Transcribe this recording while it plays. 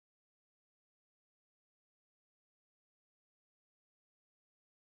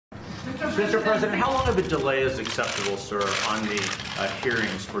Mr. President, how long of a delay is acceptable, sir, on the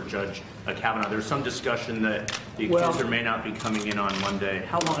hearings for Judge Kavanaugh? There's some discussion that the accuser may not be coming in on Monday.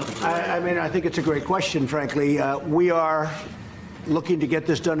 How long of a delay? I mean, I think it's a great question, frankly. We are looking to get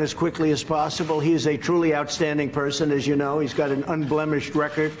this done as quickly as possible. He is a truly outstanding person, as you know. He's got an unblemished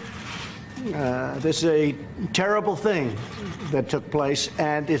record. This is a terrible thing that took place,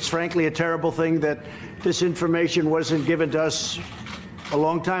 and it's frankly a terrible thing that this information wasn't given to us a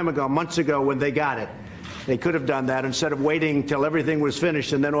long time ago, months ago, when they got it. They could have done that instead of waiting till everything was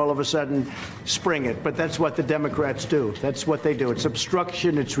finished and then all of a sudden spring it. But that's what the Democrats do. That's what they do. It's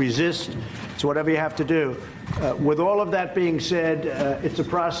obstruction. It's resist. It's whatever you have to do. With all of that being said, it's a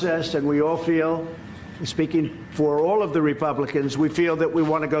process, and we all feel, speaking for all of the Republicans, we feel that we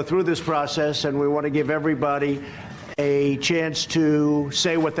want to go through this process and we want to give everybody a chance to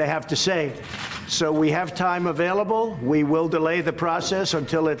say what they have to say. So we have time available. We will delay the process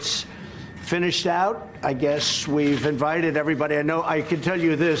until it's finished out. I guess we've invited everybody. I know I can tell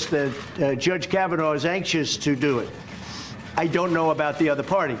you this, that Judge Kavanaugh is anxious to do it. I don't know about the other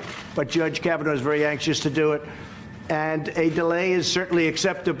party, but Judge Kavanaugh is very anxious to do it. And a delay is certainly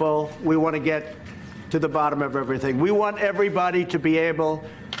acceptable. We want to get to the bottom of everything. We want everybody to be able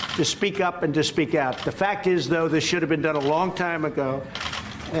to speak up and to speak out. The fact is, though, this should have been done a long time ago.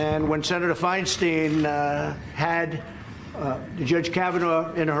 And when Senator Feinstein had Judge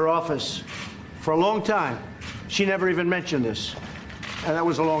Kavanaugh in her office for a long time, she never even mentioned this. And that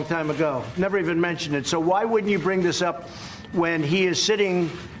was a long time ago. Never even mentioned it. So why wouldn't you bring this up when he is sitting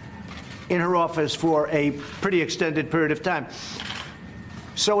in her office for a pretty extended period of time?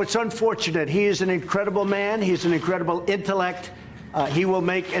 So it's unfortunate. He is an incredible man. He's an incredible intellect. He will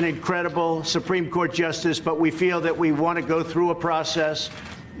make an incredible Supreme Court justice, but we feel that we want to go through a process.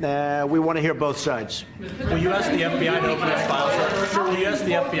 We want to hear both sides. Will you ask the FBI to open its file, sir? Will you ask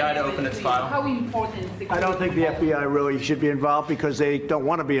the FBI to open its file? How important is I don't think the FBI really should be involved because they don't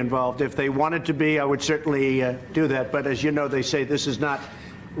want to be involved. If they wanted to be, I would certainly do that. But as you know, they say this is not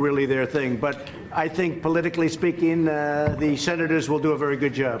really their thing. But I think politically speaking, the senators will do a very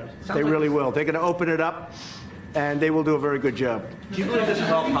good job. They really will. They're going to open it up, and they will do a very good job. Do you believe this is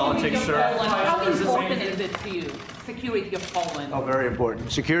all politics, sir? How important is it to you? Security of Poland. Oh, very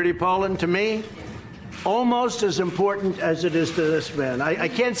important. Security of Poland, to me, almost as important as it is to this man. I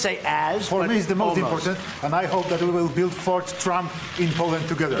can't say as, For me, it's the most almost. important, and I hope that we will build Fort Trump in Poland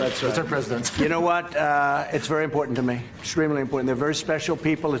together, That's right. Mr. President. You know what? It's very important to me. Extremely important. They're very special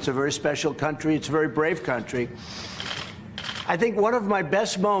people. It's a very special country. It's a very brave country. I think one of my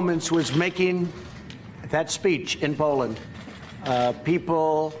best moments was making that speech in Poland.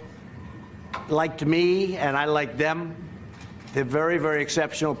 People liked me, and I liked them. They're very, very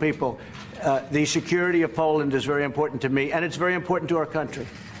exceptional people. The security of Poland is very important to me, and it's very important to our country.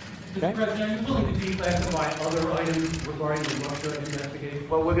 Okay? Mr. President, are you willing to declassify other items regarding the Russia investigation?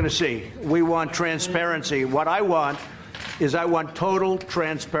 Well, we're going to see. We want transparency. What I want is I want total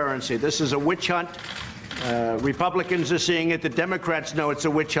transparency. This is a witch hunt. Republicans are seeing it. The Democrats know it's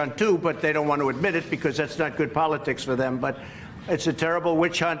a witch hunt, too, but they don't want to admit it because that's not good politics for them. But it's a terrible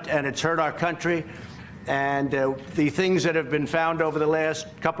witch hunt, and it's hurt our country. And the things that have been found over the last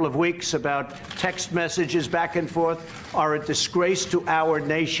couple of weeks about text messages back and forth are a disgrace to our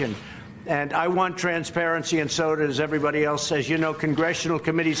nation. And I want transparency, and so does everybody else. As you know, congressional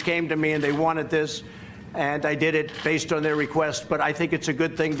committees came to me, and they wanted this, and I did it based on their request. But I think it's a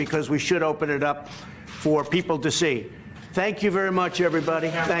good thing because we should open it up for people to see. Thank you very much, everybody.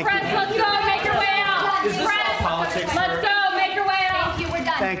 Thank you. Press, let's go. Make your way out. Is this all politics, Let's sir? go. Make your way out. Thank you. We're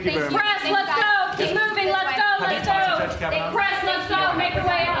done. Thank you very much. Press, let's go. Keep moving. Let's go. Let's go. Press, let's go. Make your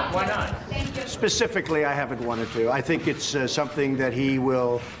way out. Why not? Thank you. Specifically, I haven't wanted to. I think it's something that he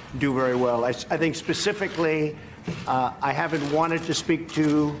will do very well. I think specifically, I haven't wanted to speak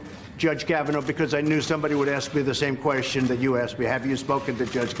to Judge Kavanaugh because I knew somebody would ask me the same question that you asked me. Have you spoken to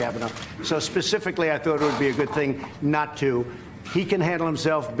Judge Kavanaugh? So specifically, I thought it would be a good thing not to. He can handle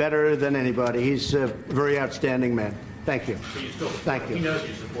himself better than anybody. He's a very outstanding man. Thank you. So you still Thank you. He knows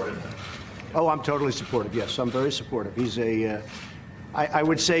you supported him. Oh, I'm totally supportive. Yes, I'm very supportive. He's I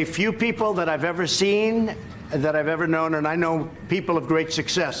would say few people that I've ever seen, that I've ever known, and I know people of great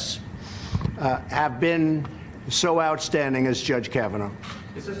success, have been so outstanding as Judge Kavanaugh.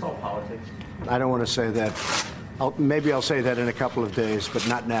 Is this all politics? I don't want to say that. Maybe I'll say that in a couple of days, but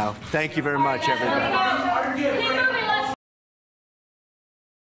not now. Thank you very much, everybody. Keep